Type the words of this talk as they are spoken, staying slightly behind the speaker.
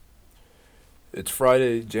It's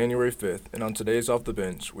Friday, January 5th, and on today's Off the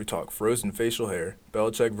Bench, we talk frozen facial hair,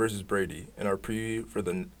 Belichick versus Brady, and our preview for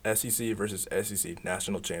the SEC versus SEC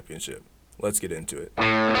National Championship. Let's get into it.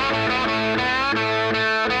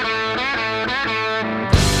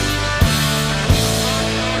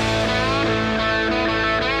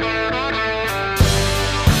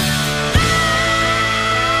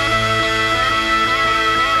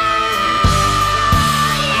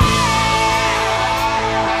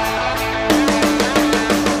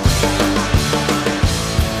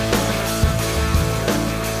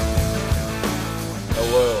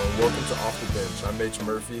 Hello, and welcome to Off the Bench. I'm H.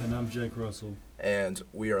 Murphy. And I'm Jake Russell. And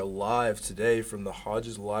we are live today from the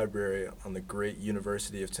Hodges Library on the great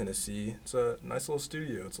University of Tennessee. It's a nice little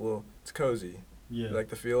studio. It's cozy. Yeah. You like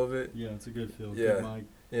the feel of it? Yeah, it's a good feel. Yeah. Good mic,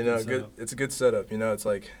 Good. setup. It's a good setup.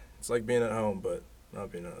 It's like being at home, but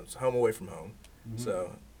not being at home. It's home away from home. Mhm.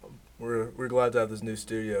 So we're glad to have this new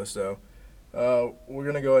studio. So we're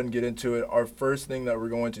gonna go ahead and get into it. Our first thing that we're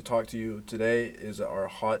going to talk to you today is our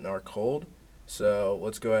hot and our cold. So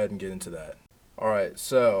let's go ahead and get into that. All right.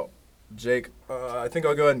 So Jake, I think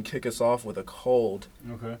I'll go ahead and kick us off with a cold.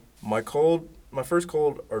 Okay. My first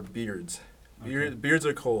cold are beards. Okay. Beards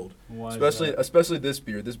are cold. Why is Especially this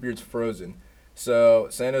beard. This beard's frozen. So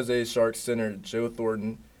San Jose Sharks center Joe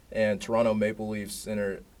Thornton and Toronto Maple Leafs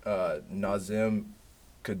center Nazem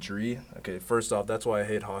Kadri. Okay, first off, that's why I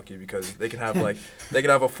hate hockey, because they can have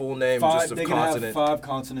a full name just of they can consonant. have 5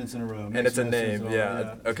 consonants in a row. And it's a name, all,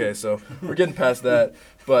 yeah. Okay, so we're getting past that.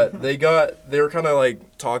 But they were kind of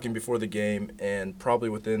like talking before the game, and probably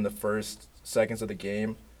within the first seconds of the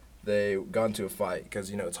game, they got into a fight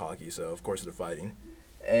because, it's hockey, so of course they're fighting.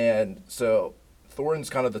 And so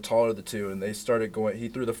Thornton's kind of the taller of the two, and they started going. He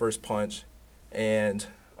threw the first punch, and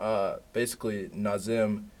basically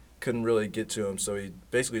Nazem couldn't really get to him, so he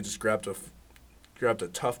basically just grabbed a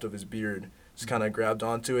tuft of his beard, just kind of grabbed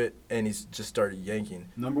onto it, and he just started yanking.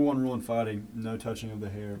 Number 1 rule in fighting: no touching of the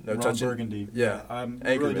hair. No Ron touching. Burgundy. Yeah. I'm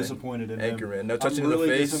Anchorman. really disappointed in him. Anchorman. No touching of really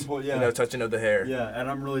the face. yeah. No touching of the hair. Yeah, and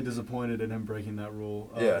I'm really disappointed in him breaking that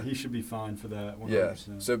rule. Yeah. He should be fined for that. 100%. Yeah.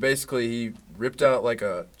 So basically, he ripped out like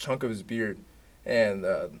a chunk of his beard, and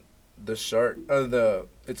the shark.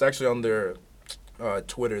 It's actually on their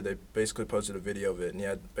Twitter. They basically posted a video of it, and he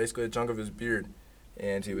had basically a chunk of his beard,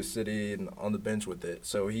 and he was sitting on the bench with it.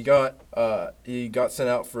 So he got sent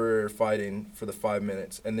out for fighting for the 5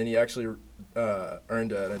 minutes, and then he actually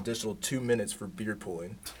earned an additional 2 minutes for beard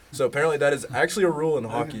pulling. So apparently that is actually a rule in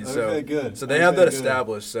hockey. Okay, good. So they have that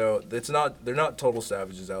established. So they're not total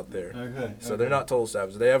savages out there. Okay. So they're not total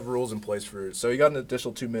savages. They have rules in place for. So he got an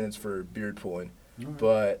additional 2 minutes for beard pulling. Right.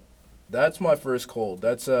 But that's my first cold.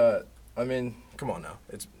 That's come on now.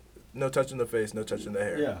 It's no touching the face, no touching the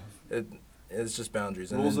hair. Yeah. It's just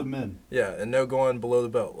boundaries. Rules of men. Yeah, and no going below the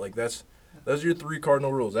belt. Like those are your 3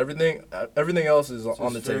 cardinal rules. Everything else is So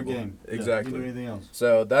on the it's fair table. game. Exactly. Yeah, you can do anything else.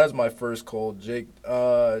 So that is my first cold. Jake,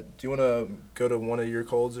 do you want to go to one of your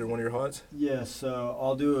colds or one of your hots? Yeah, so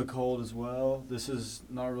I'll do a cold as well. This is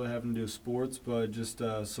not really having to do with sports, but just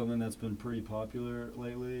something that's been pretty popular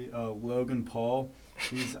lately. Logan Paul,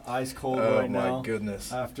 he's ice cold right now. Oh, my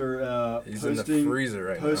goodness. After He's in the freezer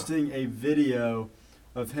right now. posting a video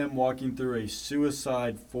of him walking through a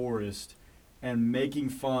suicide forest and making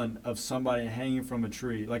fun of somebody hanging from a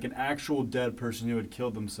tree, like an actual dead person who had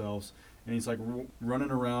killed themselves. And he's like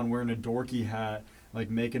running around wearing a dorky hat, like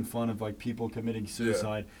making fun of like people committing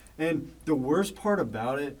suicide. Yeah. And the worst part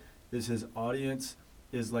about it is his audience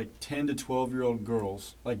is like 10 to 12-year-old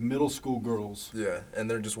girls, like middle school girls. Yeah,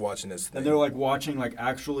 and they're just watching this thing. And they're like watching like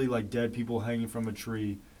actually like dead people hanging from a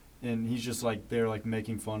tree, and he's just like they're like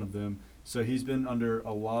making fun of them. So he's been under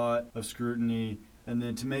a lot of scrutiny. And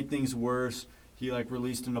then to make things worse, he like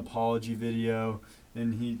released an apology video,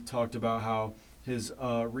 and he talked about how his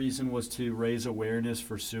reason was to raise awareness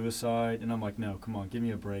for suicide. And I'm like, no, come on, give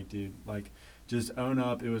me a break, dude. Like, just own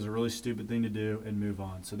up. It was a really stupid thing to do and move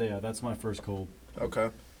on. So yeah, that's my first cold.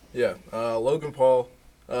 Okay. Yeah. Logan Paul.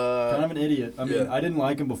 Kind of an idiot. I mean, I didn't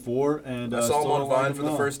like him before, and I saw him on Vine like for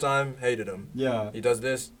the first time. Hated him. Yeah. He does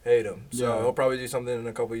this. Hate him. So Yeah. he'll probably do something in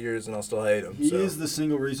a couple of years, and I'll still hate him. He so. is the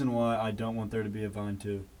single reason why I don't want there to be a Vine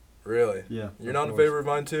 2. Really? Yeah. You're not in favor of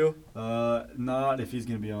Vine 2? Not if he's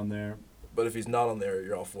going to be on there. But if he's not on there,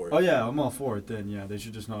 you're all for it. Oh, yeah, I'm all for it then. Yeah, they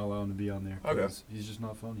should just not allow him to be on there. Okay. He's just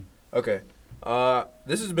not funny. Okay.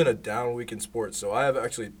 This has been a down week in sports, so I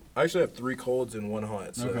actually have 3 colds and 1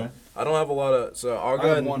 hot. So Okay. I don't have a lot of. So I'll go I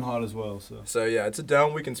ahead. have 1 hot as well. So yeah, it's a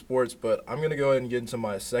down week in sports, but I'm gonna go ahead and get into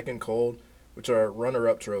my second cold, which are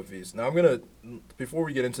runner-up trophies. Now before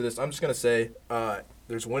we get into this, I'm just gonna say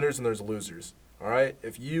there's winners and there's losers. All right,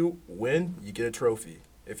 if you win, you get a trophy.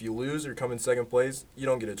 If you lose or come in second place, you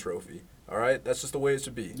don't get a trophy. All right? That's just the way it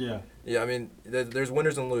should be. Yeah. Yeah, I mean, there's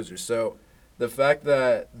winners and losers. So the fact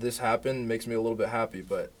that this happened makes me a little bit happy.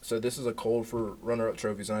 But so this is a cold for runner-up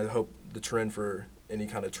trophies, and I hope the trend for any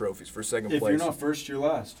kind of trophies for second place. If you're not first, you're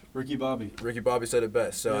last. Ricky Bobby said it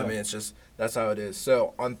best. So, yeah. I mean, it's just that's how it is.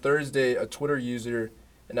 So on Thursday, a Twitter user,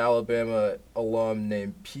 an Alabama alum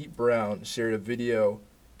named Pete Brown, shared a video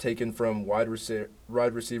taken from wide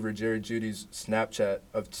receiver Jerry Jeudy's Snapchat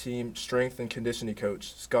of team strength and conditioning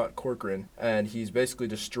coach Scott Corcoran, and he's basically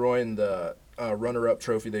destroying the runner-up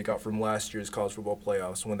trophy they got from last year's college football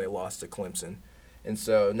playoffs when they lost to Clemson. And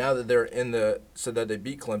so now that they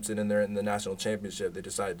beat Clemson and they're in the national championship, they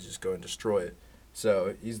decided to just go and destroy it.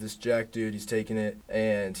 So he's this jack dude. He's taking it,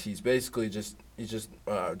 and he's basically just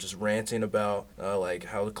ranting about like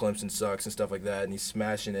how the Clemson sucks and stuff like that, and he's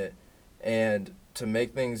smashing it. And to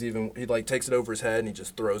make things even, he like takes it over his head and he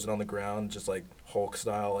just throws it on the ground, just like Hulk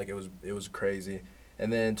style. Like it was crazy.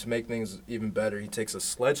 And then to make things even better, he takes a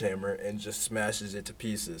sledgehammer and just smashes it to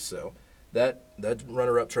pieces. So that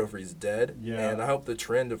runner-up trophy is dead. Yeah. And I hope the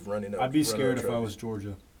trend of running up. I'd be scared if I was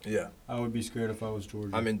Georgia. Yeah. I would be scared if I was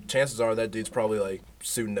Georgia. I mean, chances are that dude's probably like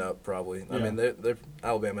suiting up. Probably. Yeah. I mean,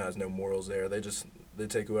 Alabama has no morals there. They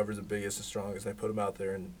take whoever's the biggest and strongest, and they put him out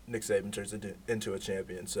there, and Nick Saban turns it into a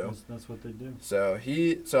champion. So that's what they do. So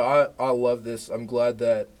I love this. I'm glad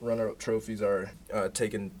that runner-up trophies are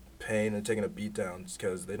taking pain and taking a beat down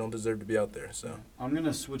because they don't deserve to be out there. So I'm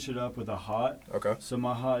gonna switch it up with a hot. Okay. So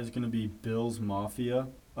my hot is gonna be Bills Mafia.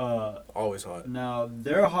 Always hot. Now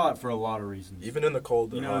they're hot for a lot of reasons. Even in the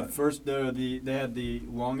cold, they're hot. First they had the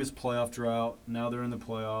longest playoff drought. Now they're in the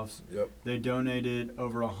playoffs. Yep. They donated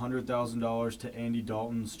over $100,000 to Andy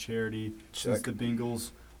Dalton's charity since the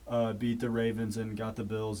Bengals beat the Ravens and got the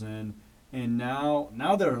Bills in, and now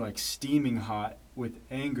they're like steaming hot with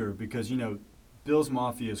anger because Bills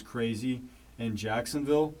Mafia is crazy in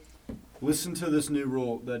Jacksonville. Listen to this new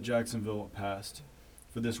rule that Jacksonville passed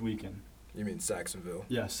for this weekend. You mean Saxonville?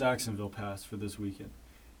 Yeah, Saxonville passed for this weekend.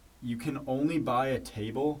 You can only buy a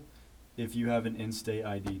table if you have an in-state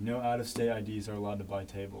ID. No out-of-state IDs are allowed to buy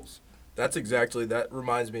tables. That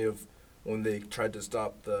reminds me of when they tried to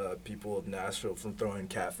stop the people of Nashville from throwing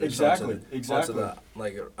catfish onto the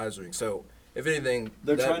ice rink. So if anything,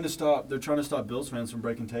 they're trying to stop Bills fans from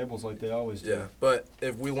breaking tables like they always do. Yeah, but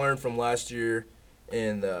if we learned from last year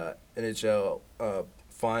in the NHL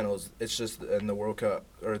finals, it's just in the World Cup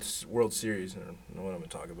or World Series. I don't know what I'm going to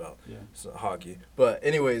talk about. Yeah, it's hockey. But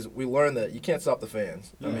anyways, we learned that you can't stop the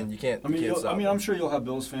fans. Yeah. I mean, you can't. I'm sure you'll have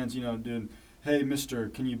Bills fans, doing, hey, mister,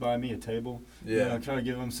 can you buy me a table? Yeah. Try to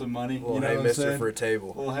give them some money. Well, hey, mister, for a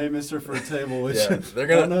table. Well, hey, mister, for a table. Which yeah, I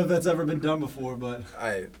don't know if that's ever been done before, but.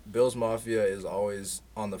 Bills Mafia is always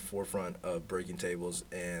on the forefront of breaking tables,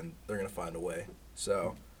 and they're going to find a way.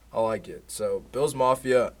 So, I like it. So, Bills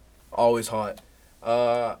Mafia, always hot.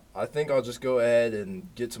 I think I'll just go ahead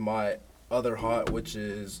and get to my other hot,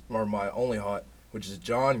 my only hot, which is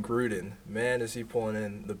John Gruden. Man, is he pulling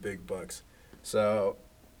in the big bucks. So,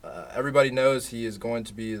 everybody knows he is going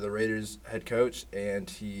to be the Raiders head coach, and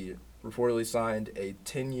he reportedly signed a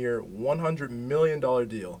 10-year, $100 million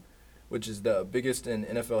deal, which is the biggest in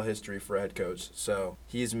NFL history for a head coach. So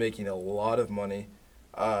he's making a lot of money.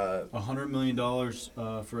 $100 million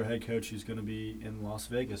for a head coach who's going to be in Las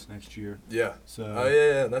Vegas next year. Yeah. So.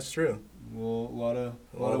 Yeah, that's true. Well, a lot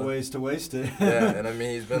of ways to waste it. Yeah, and I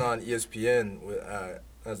mean he's been on ESPN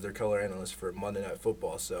as their color analyst for Monday Night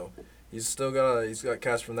Football, so he's got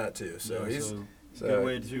cash from that too. So he's a good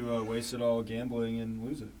way to waste it all gambling and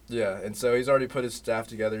lose it. Yeah, and so he's already put his staff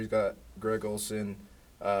together. He's got Greg Olson,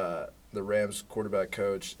 the Rams quarterback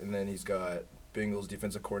coach, and then he's got Bengals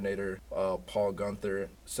defensive coordinator Paul Gunther,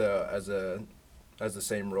 so as the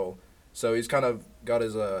same role. So he's kind of got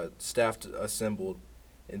his staff assembled.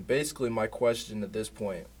 And basically my question at this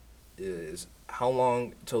point is how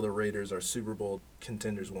long until the Raiders are Super Bowl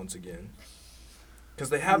contenders once again? Because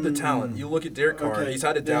they have the talent. You look at Derek Carr; he's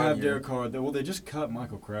had it down. They have Derek Carr. They just cut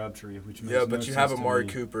Michael Crabtree, which makes but you have Amari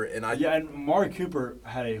Cooper, and Amari Cooper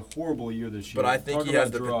had a horrible year this year. But I think he has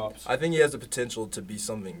the potential to be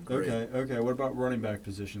something great. Okay. What about running back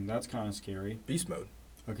position? That's kind of scary. Beast mode.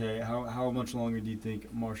 Okay. How much longer do you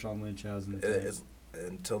think Marshawn Lynch has in the tank?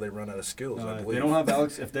 Until they run out of skills, I believe.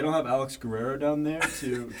 If they don't have Alex Guerrero down there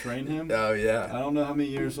to train him. Oh yeah. I don't know how many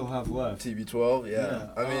years he'll have left. TB12. Yeah.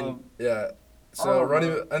 I mean, yeah. So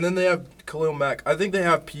running, and then they have Khalil Mack. I think they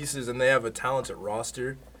have pieces and they have a talented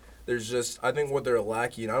roster. There's just, I think what they're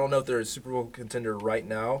lacking. I don't know if they're a Super Bowl contender right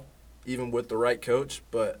now, even with the right coach,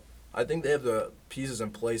 but I think they have the pieces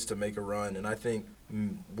in place to make a run. And I think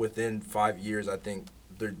within 5 years, I think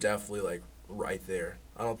they're definitely like right there.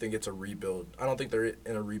 I don't think it's a rebuild. I don't think they're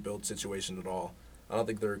in a rebuild situation at all. I don't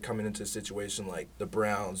think they're coming into a situation like the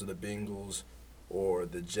Browns or the Bengals or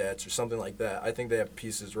the Jets or something like that. I think they have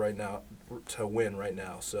pieces right now to win right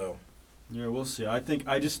now. So Yeah, we'll see. I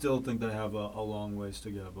just still think they have a long ways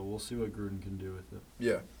to go, but we'll see what Gruden can do with it.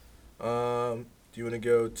 yeah. Do you want to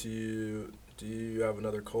go to? Do you have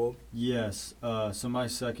another cold? Yes. So my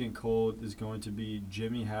second cold is going to be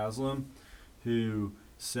Jimmy Haslam, who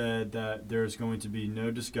said that there's going to be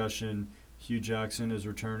no discussion. Hugh Jackson is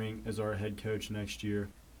returning as our head coach next year.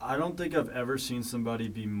 I don't think I've ever seen somebody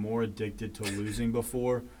be more addicted to losing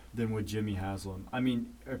before than with Jimmy Haslam. I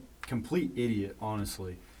mean, a complete idiot,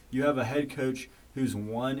 honestly. You have a head coach who's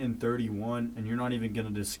 1-31, and you're not even going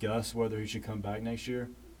to discuss whether he should come back next year.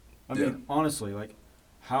 I mean, honestly, like,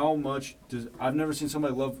 how much does I've never seen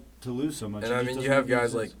somebody love to lose so much. And I mean, you have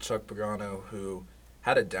guys like Chuck Pagano who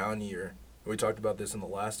had a down year. We talked about this in the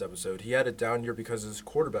last episode. He had a down year because his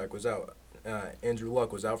quarterback was out. Andrew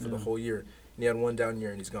Luck was out for the whole year, and he had one down year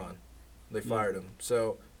and he's gone. They fired him.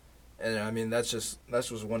 So, and I mean, that's just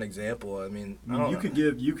one example. I mean, you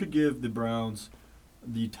could give the Browns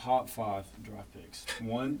the top 5 draft picks,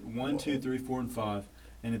 1, 2, 3, 4, and 5,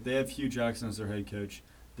 and if they have Hugh Jackson as their head coach,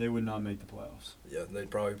 they would not make the playoffs. Yeah, they'd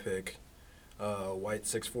probably pick white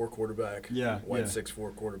 6'4" quarterback. Yeah, white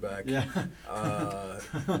 6'4" quarterback. Yeah.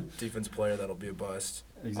 Defense player that'll be a bust.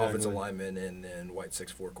 Exactly. Offensive lineman and then white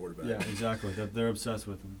 6'4" quarterback. Yeah, exactly. They're obsessed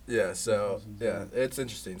with him. Yeah, so yeah, it's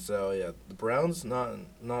interesting. So yeah, the Browns not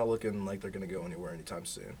looking like they're gonna go anywhere anytime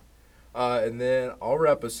soon. And then I'll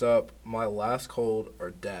wrap us up. My last cold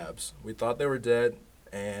are dabs. We thought they were dead,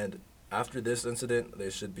 and after this incident, they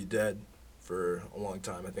should be dead for a long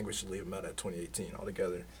time. I think we should leave them out at 2018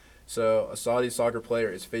 altogether. So a Saudi soccer player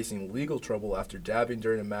is facing legal trouble after dabbing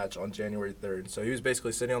during a match on January 3rd. So he was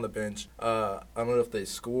basically sitting on the bench. I don't know if they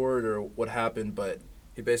scored or what happened, but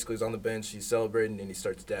he basically is on the bench. He's celebrating, and he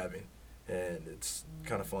starts dabbing. And it's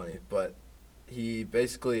kind of funny. But he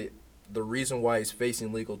basically, the reason why he's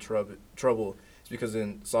facing legal trouble is because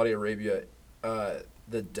in Saudi Arabia,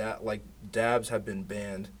 dabs have been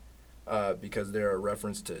banned because they're a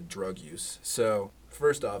reference to drug use. So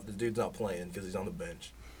first off, the dude's not playing because he's on the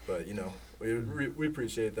bench. But, you know, we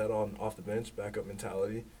appreciate that on off the bench, backup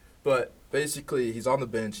mentality. But basically, he's on the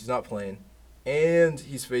bench, he's not playing, and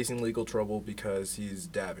he's facing legal trouble because he's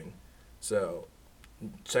dabbing. So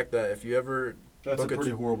check that. If you ever That's a pretty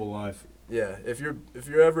horrible life. Yeah, if you're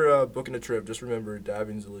ever booking a trip, just remember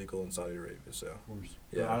dabbing's illegal in Saudi Arabia. So Of course.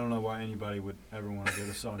 yeah, I don't know why anybody would ever want to go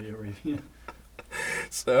to Saudi Arabia.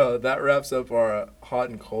 So that wraps up our hot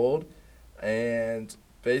and cold, and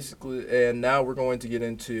now we're going to get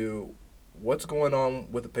into what's going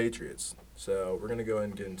on with the Patriots. So we're going to go ahead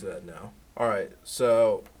and get into that now. All right,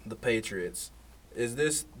 so the Patriots. Is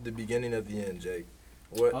this the beginning of the end, Jake?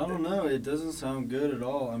 I don't know. It doesn't sound good at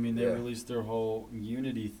all. I mean, they released their whole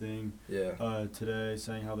unity thing today,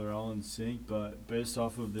 saying how they're all in sync, but based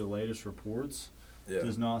off of the latest reports, it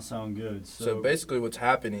does not sound good. So basically what's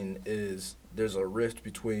happening is there's a rift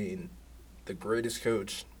between the greatest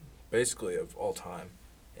coach, basically, of all time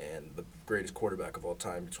and the greatest quarterback of all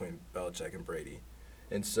time between Belichick and Brady.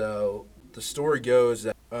 And so the story goes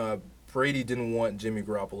that Brady didn't want Jimmy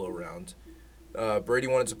Garoppolo around. Brady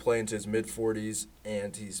wanted to play into his mid-40s,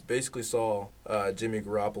 and he basically saw Jimmy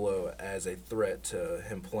Garoppolo as a threat to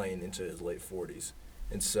him playing into his late 40s.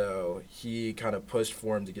 And so he kind of pushed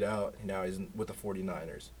for him to get out, and now he's with the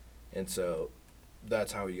 49ers. And so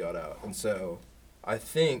that's how he got out. And so I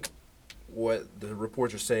think what the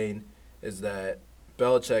reports are saying is that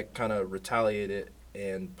Belichick kind of retaliated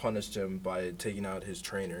and punished him by taking out his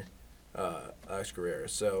trainer, Alex Guerrero.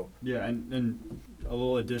 So yeah, and a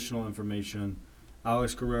little additional information.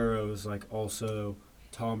 Alex Guerrero is like also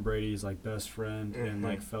Tom Brady's like best friend and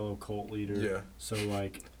like fellow cult leader. Yeah. So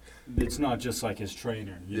like it's not just like his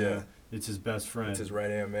trainer. You know? It's his best friend. It's his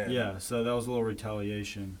right-hand man. Yeah, so that was a little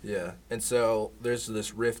retaliation. Yeah, and so there's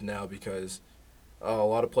this rift now because a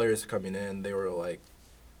lot of players coming in, they were like,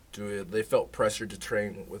 they felt pressured to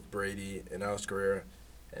train with Brady and Alex Guerrero,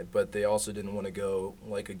 but they also didn't want to go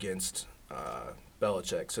like against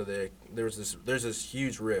Belichick. So there's this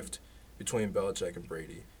huge rift between Belichick and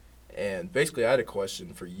Brady. And basically, I had a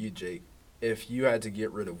question for you, Jake. If you had to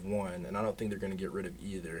get rid of one, and I don't think they're going to get rid of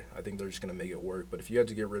either. I think they're just going to make it work. But if you had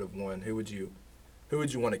to get rid of one, who would you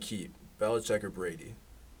want to keep, Belichick or Brady?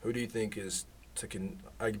 Who do you think is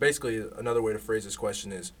basically another way to phrase this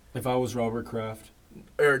question is, if I was Robert Kraft,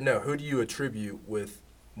 or no, who do you attribute with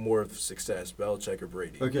more of success, Belichick or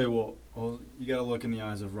Brady? Okay, well, you got to look in the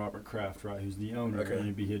eyes of Robert Kraft, right? Who's the owner, and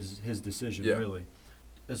it'd be his decision, really.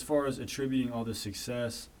 As far as attributing all the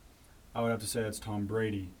success, I would have to say that's Tom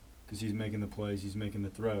Brady because he's making the plays, he's making the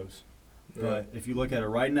throws. Yeah. But if you look at it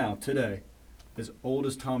right now, today, as old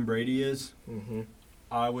as Tom Brady is, Mm-hmm.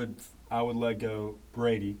 I would let go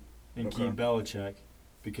Brady and Okay. keep Belichick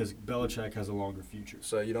because Belichick has a longer future.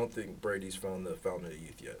 So you don't think Brady's found the fountain of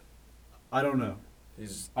youth yet? I don't know.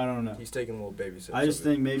 I don't know. He's taking a little baby steps. I just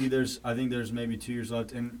think maybe there's maybe 2 years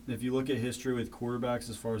left. And if you look at history with quarterbacks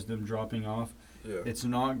as far as them dropping off, Yeah. it's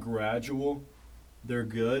not gradual. They're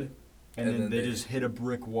good, and then they just hit a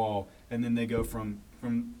brick wall, and then they go from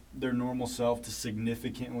their normal self to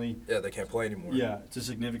significantly they can't play anymore. Yeah, to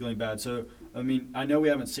significantly bad. So, I mean, I know we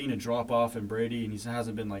haven't seen a drop-off in Brady, and he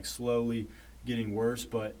hasn't been, like, slowly getting worse,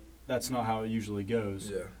 but that's not how it usually goes.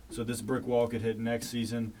 Yeah. So this brick wall could hit next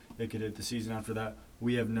season. It could hit the season after that.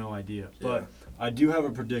 We have no idea. Yeah. But I do have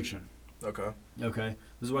a prediction. Okay. Okay?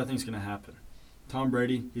 This is what I think is going to happen. Tom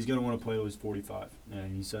Brady, he's going to want to play till he's 45. Yeah,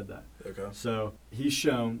 he said that. Okay. So he's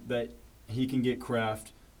shown that he can get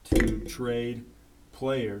Kraft to trade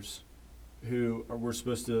players who were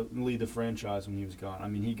supposed to lead the franchise when he was gone. I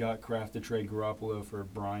mean, he got Kraft to trade Garoppolo for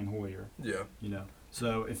Brian Hoyer. Yeah.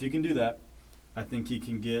 So if he can do that, I think he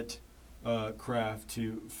can get Kraft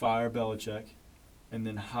to fire Belichick and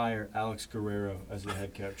then hire Alex Guerrero as the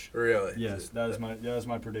head coach. Really? Yes, that is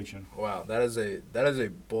my prediction. Wow, that is a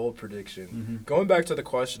bold prediction. Mm-hmm. Going back to the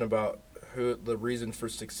question about who the reason for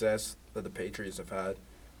success that the Patriots have had,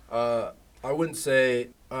 I wouldn't say.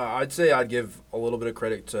 I'd say I'd give a little bit of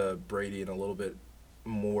credit to Brady and a little bit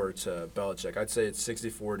more to Belichick. I'd say it's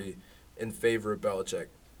 60-40 in favor of Belichick.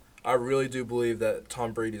 I really do believe that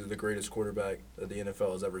Tom Brady is the greatest quarterback that the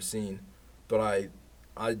NFL has ever seen, but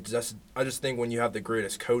I just think when you have the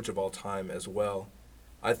greatest coach of all time as well,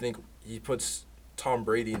 I think he puts Tom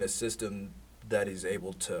Brady in a system that he's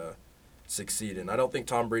able to succeed in. I don't think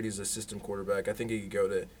Tom Brady's a system quarterback. I think he could go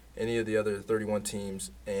to any of the other 31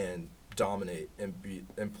 teams and dominate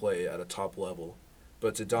and play at a top level.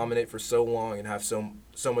 But to dominate for so long and have so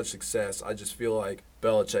much success, I just feel like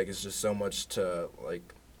Belichick is just so much to,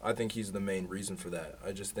 like, I think he's the main reason for that.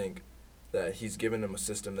 I just think that he's given him a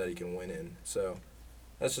system that he can win in. So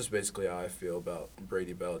that's just basically how I feel about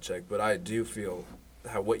Brady Belichick. But I do feel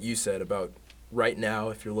what you said about right now,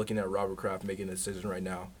 if you're looking at Robert Kraft making a decision right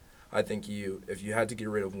now, I think if you had to get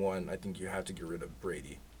rid of one, I think you have to get rid of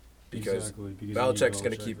Brady. Because Belichick's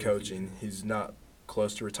going to keep coaching. He's not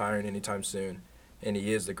close to retiring anytime soon, and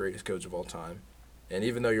he is the greatest coach of all time. And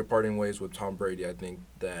even though you're parting ways with Tom Brady, I think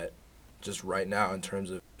that just right now, in terms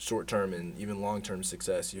of short-term and even long-term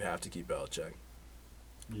success, you have to keep Belichick.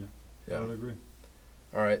 Yeah, I would agree.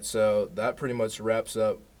 All right, so that pretty much wraps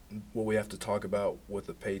up what we have to talk about with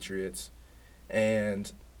the Patriots. And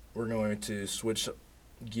we're going to switch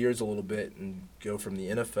gears a little bit and go from the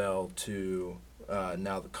NFL to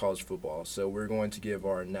now the college football. So we're going to give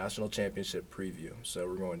our national championship preview. So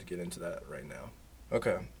we're going to get into that right now.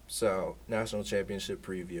 Okay, so national championship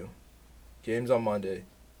preview. Games on Monday,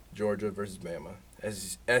 Georgia versus Bama,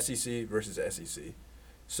 SEC versus SEC.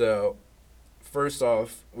 So first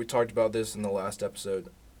off, we talked about this in the last episode.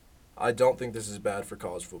 I don't think this is bad for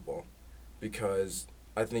college football because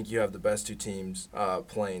I think you have the best two teams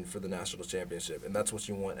playing for the national championship, and that's what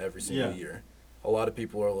you want every single year. A lot of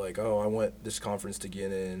people are like, oh, I want this conference to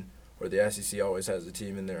get in, or the SEC always has a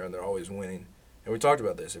team in there, and they're always winning. And we talked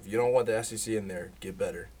about this. If you don't want the SEC in there, get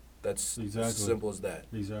better. That's as simple as that.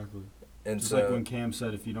 Exactly. And just so, like when Cam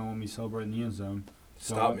said, if you don't want me celebrating the end zone,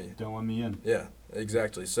 don't let me in. Yeah,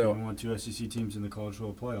 exactly. So you don't want two SEC teams in the college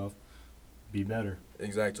football playoff. Be better.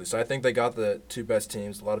 Exactly. So I think they got the two best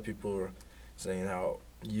teams. A lot of people are saying how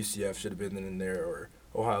UCF should have been in there or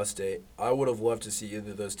Ohio State. I would have loved to see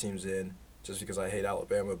either of those teams in just because I hate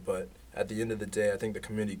Alabama. But at the end of the day, I think the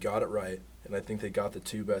committee got it right, and I think they got the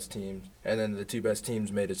two best teams. And then the two best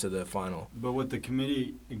teams made it to the final. But what the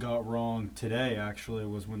committee got wrong today, actually,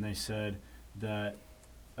 was when they said that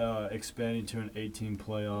expanding to an 18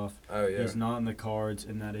 playoff is not in the cards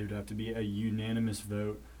and that it would have to be a unanimous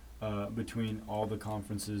vote between all the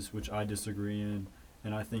conferences, which I disagree in.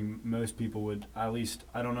 And I think most people would, at least,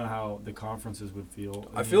 I don't know how the conferences would feel.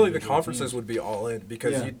 I feel like the conferences would be all in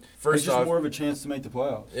because it's just more of a chance to make the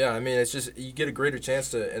playoffs. Yeah, I mean, it's just you get a greater chance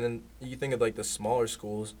to, and then you think of like the smaller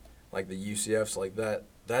schools, like the UCFs, like that.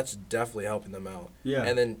 That's definitely helping them out. Yeah.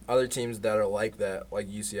 And then other teams that are like that, like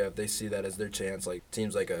UCF, they see that as their chance. Like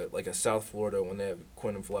teams like a South Florida, when they have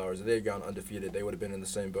Quentin Flowers, if they had gone undefeated, they would have been in the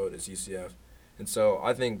same boat as UCF. And so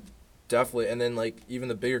I think definitely, and then like even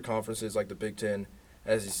the bigger conferences like the Big Ten,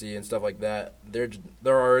 SEC, and stuff like that, they're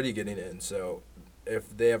already getting in. So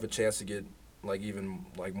if they have a chance to get like even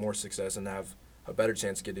like more success and have a better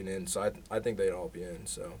chance getting in. So I think they'd all be in.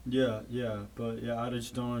 So But I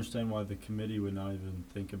just don't understand why the committee would not even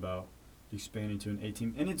think about expanding to an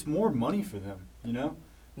 8-team, and it's more money for them. yeah,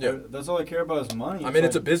 That's all I care about is money. I mean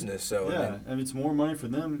it's a business. So yeah, I mean it's more money for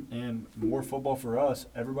them and more football for us.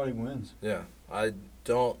 Everybody wins. yeah, I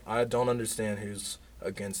don't understand who's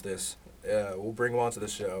against this. We'll bring them onto the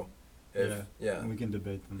show. Yeah, We can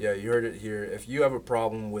debate them. Yeah, you heard it here. If you have a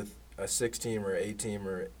problem with a 6-team or 8-team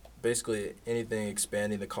or basically anything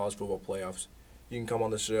expanding the college football playoffs, you can come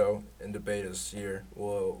on the show and debate us here.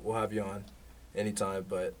 We'll have you on anytime,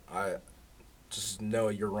 but I just know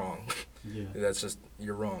you're wrong. Yeah.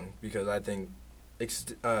 You're wrong because I think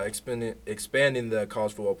expanding the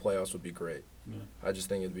college football playoffs would be great. Yeah. I just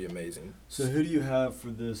think it'd be amazing. So who do you have for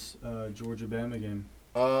this Georgia-Bama game?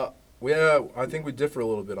 I think we differ a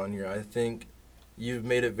little bit on here. I think you've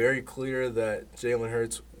made it very clear that Jalen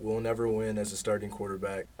Hurts will never win as a starting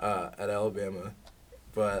quarterback at Alabama.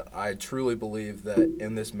 But I truly believe that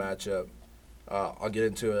in this matchup, I'll get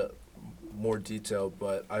into it more detail,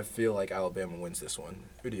 but I feel like Alabama wins this one.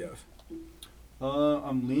 Who do you have?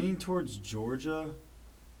 I'm leaning towards Georgia,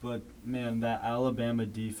 but, man, that Alabama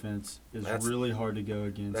defense is really hard to go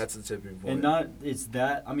against. That's the tipping point.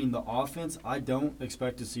 And the offense, I don't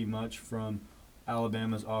expect to see much from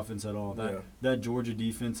Alabama's offense at all. That Georgia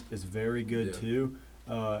defense is very good, too.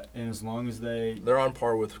 And as long as they're on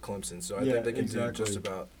par with Clemson, so I think they can do just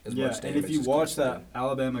about as much damage. And if you watch that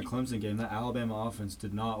Alabama-Clemson game, that Alabama offense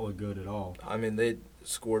did not look good at all. I mean, they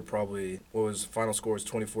scored final score was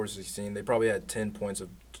 24-16. They probably had 10 points of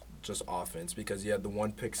just offense because you had the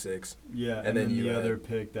one pick six. Yeah, and then the other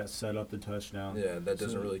pick that set up the touchdown. Yeah, that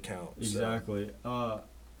doesn't really count. Exactly. So.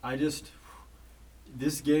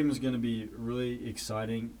 This game is going to be really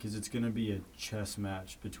exciting because it's going to be a chess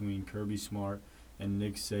match between Kirby Smart and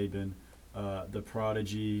Nick Saban, the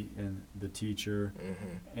prodigy and the teacher,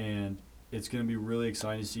 and it's going to be really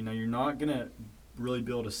exciting to see. Now, you're not going to really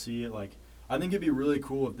be able to see it. I think it'd be really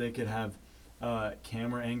cool if they could have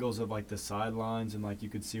camera angles of, the sidelines and, you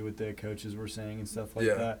could see what the coaches were saying and stuff like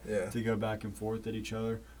that to go back and forth at each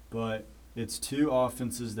other. But it's two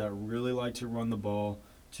offenses that really like to run the ball,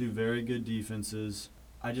 two very good defenses.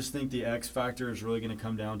 I just think the X factor is really going to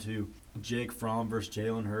come down to Jake Fromm versus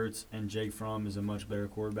Jalen Hurts, and Jake Fromm is a much better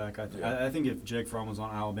quarterback. I think if Jake Fromm was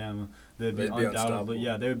on Alabama, they'd be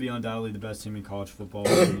undoubtedly the best team in college football.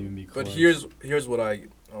 They wouldn't even be close. But here's what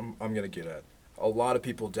I'm going to get at. A lot of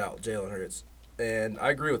people doubt Jalen Hurts, and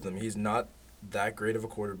I agree with them. He's not that great of a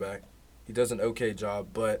quarterback. He does an okay job,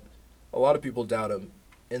 but a lot of people doubt him.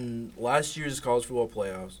 In last year's college football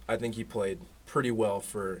playoffs, I think he played pretty well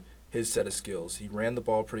for his set of skills. He ran the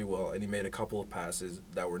ball pretty well, and he made a couple of passes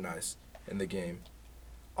that were nice in the game.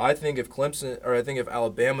 I think if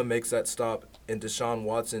Alabama makes that stop and Deshaun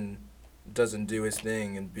Watson doesn't do his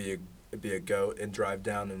thing and be a goat and drive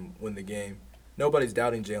down and win the game, nobody's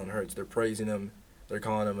doubting Jalen Hurts. They're praising him. They're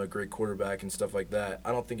calling him a great quarterback and stuff like that.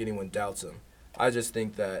 I don't think anyone doubts him. I just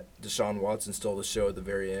think that Deshaun Watson stole the show at the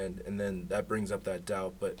very end, and then that brings up that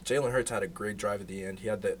doubt. But Jalen Hurts had a great drive at the end. He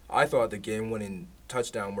had the game-winning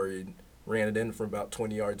touchdown where he ran it in from about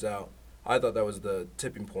 20 yards out. I thought that was the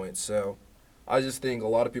tipping point. So I just think a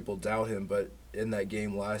lot of people doubt him, but in that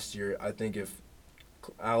game last year, I think if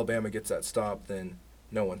Alabama gets that stop, then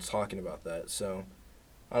no one's talking about that. So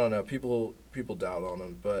I don't know. People doubt on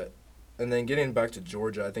him. And then getting back to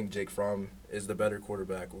Georgia, I think Jake Fromm is the better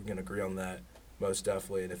quarterback. We're going to agree on that most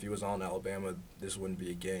definitely. And if he was on Alabama, this wouldn't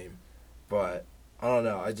be a game. But I don't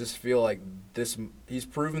know. I just feel like he's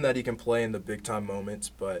proven that he can play in the big-time moments,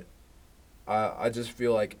 but I just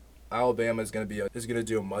feel like Alabama is going to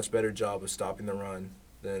do a much better job of stopping the run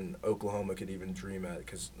than Oklahoma could even dream at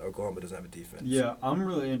because Oklahoma doesn't have a defense. Yeah, I'm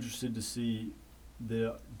really interested to see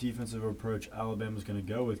the defensive approach Alabama's going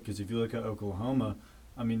to go with because if you look at Oklahoma,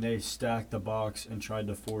 I mean, they stacked the box and tried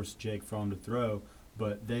to force Jake Fromm to throw,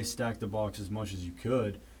 but they stacked the box as much as you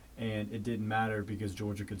could, and it didn't matter because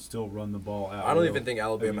Georgia could still run the ball out. I don't even think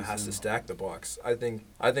Alabama has to stack the box. I think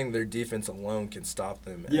their defense alone can stop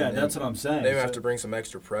them. Yeah, that's what I'm saying. They have to bring some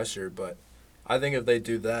extra pressure, but I think if they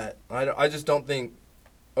do that, I just don't think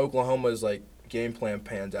Oklahoma's game plan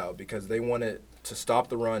panned out because they wanted to stop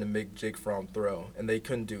the run and make Jake Fromm throw, and they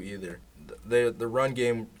couldn't do either. The run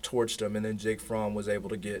game torched them, and then Jake Fromm was able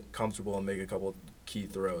to get comfortable and make a couple of key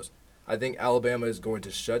throws. I think Alabama is going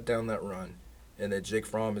to shut down that run, and that Jake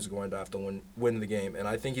Fromm is going to have to win the game. And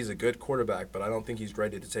I think he's a good quarterback, but I don't think he's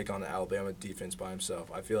ready to take on the Alabama defense by himself.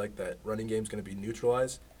 I feel like that running game is going to be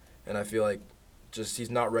neutralized, and I feel like he's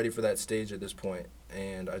not ready for that stage at this point,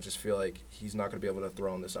 and I just feel like he's not going to be able to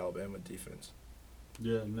throw on this Alabama defense.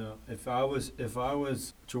 Yeah, no. If I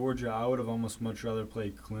was Georgia, I would have almost much rather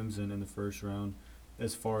played Clemson in the first round,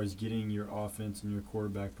 as far as getting your offense and your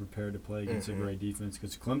quarterback prepared to play against a great defense.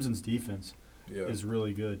 Because Clemson's defense is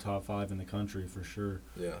really good, top 5 in the country for sure.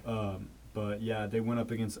 Yeah. But yeah, they went up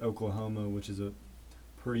against Oklahoma, which is a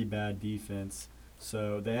pretty bad defense.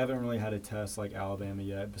 So they haven't really had a test like Alabama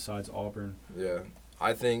yet, besides Auburn. Yeah.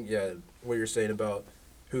 I think, what you're saying about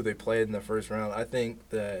who they played in the first round, I think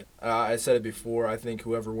that, I said it before, I think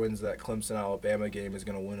whoever wins that Clemson-Alabama game is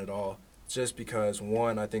going to win it all. Just because,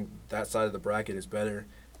 one, I think that side of the bracket is better,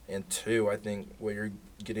 and two, I think what you're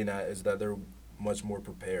getting at is that they're much more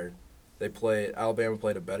prepared. Alabama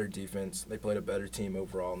played a better defense, they played a better team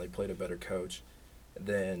overall, and they played a better coach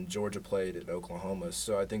than Georgia played at Oklahoma.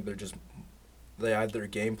 So I think they had their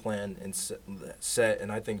game plan and set,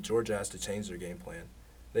 and I think Georgia has to change their game plan.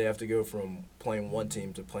 They have to go from playing one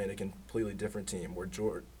team to playing a completely different team.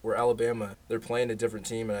 Where Alabama, they're playing a different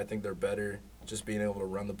team, and I think they're better just being able to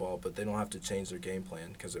run the ball, but they don't have to change their game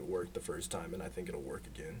plan because it worked the first time, and I think it'll work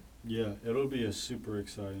again. Yeah, it'll be a super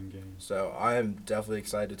exciting game. So I am definitely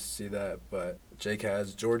excited to see that, but Jake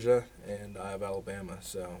has Georgia, and I have Alabama,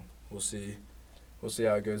 so we'll see. We'll see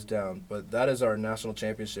how it goes down. But that is our national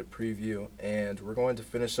championship preview, and we're going to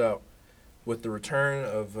finish up with the return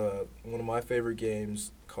of one of my favorite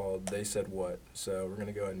games called They Said What. So we're going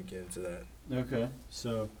to go ahead and get into that. Okay,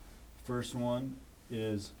 so first one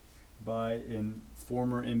is by a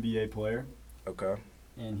former NBA player. Okay.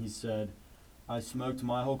 And he said, I smoked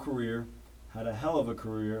my whole career, had a hell of a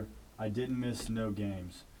career, I didn't miss no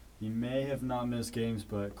games. He may have not missed games,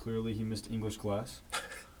 but clearly he missed English class.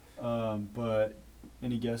 But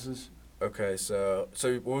any guesses? Okay, so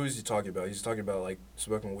what was he talking about? He's talking about, like,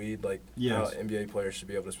 smoking weed, like how NBA players should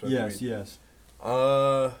be able to smoke weed? Yes.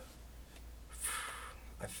 I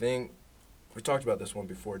think we talked about this one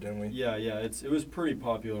before, didn't we? Yeah, it was pretty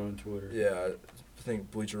popular on Twitter. Yeah, I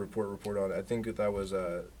think Bleacher Report on it. I think that was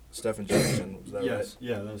Stephen Jackson. Was that right?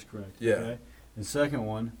 Yeah, that was correct. Yeah. Okay. And second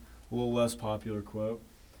one, a little less popular quote.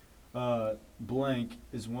 Blank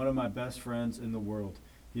is one of my best friends in the world.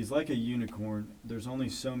 He's like a unicorn. There's only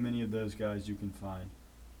so many of those guys you can find.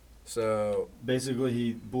 So basically,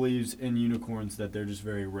 he believes in unicorns, that they're just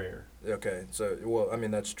very rare. Okay, so, well, I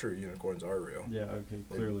mean, that's true. Unicorns are real. Yeah, okay,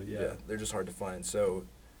 clearly, yeah. They're just hard to find. So,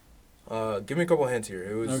 give me a couple hints here.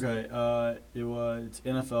 It's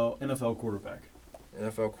NFL quarterback.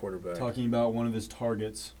 NFL quarterback. Talking about one of his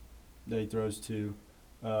targets that he throws to,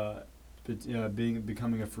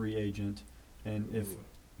 becoming a free agent, and if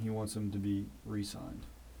he wants him to be re-signed.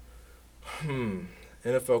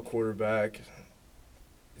 NFL quarterback.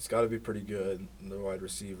 It's got to be pretty good, the wide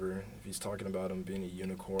receiver, if he's talking about him being a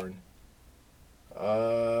unicorn. He's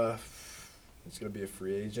going to be a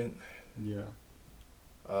free agent. Yeah.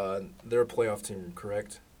 They're a playoff team,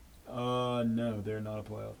 correct? No, they're not a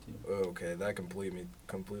playoff team. Oh, okay, that completely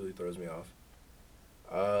throws me off.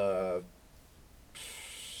 I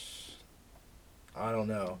don't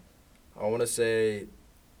know. I want to say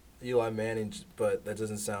Eli Manning, but that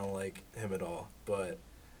doesn't sound like him at all. But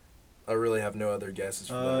I really have no other guesses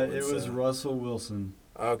for that one. It was Russell Wilson.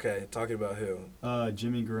 Okay, talking about who?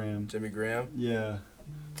 Jimmy Graham. Jimmy Graham? Yeah.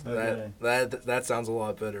 Okay. That sounds a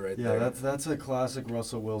lot better right there. Yeah, that's a classic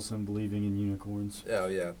Russell Wilson believing in unicorns. Oh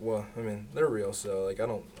yeah. Well, I mean, they're real, so like I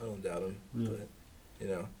don't doubt them. Yeah.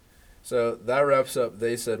 But So that wraps up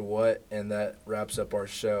They Said What, and that wraps up our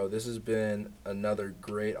show. This has been another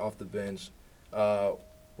great Off the Bench.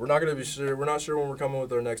 We're not sure when we're coming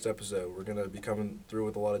with our next episode. We're gonna be coming through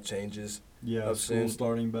with a lot of changes. Yeah, school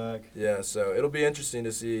starting back. Yeah, so it'll be interesting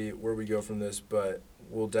to see where we go from this, but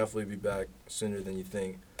we'll definitely be back sooner than you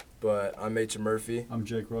think. But I'm H. Murphy. I'm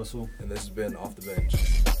Jake Russell. And this has been Off the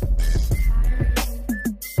Bench.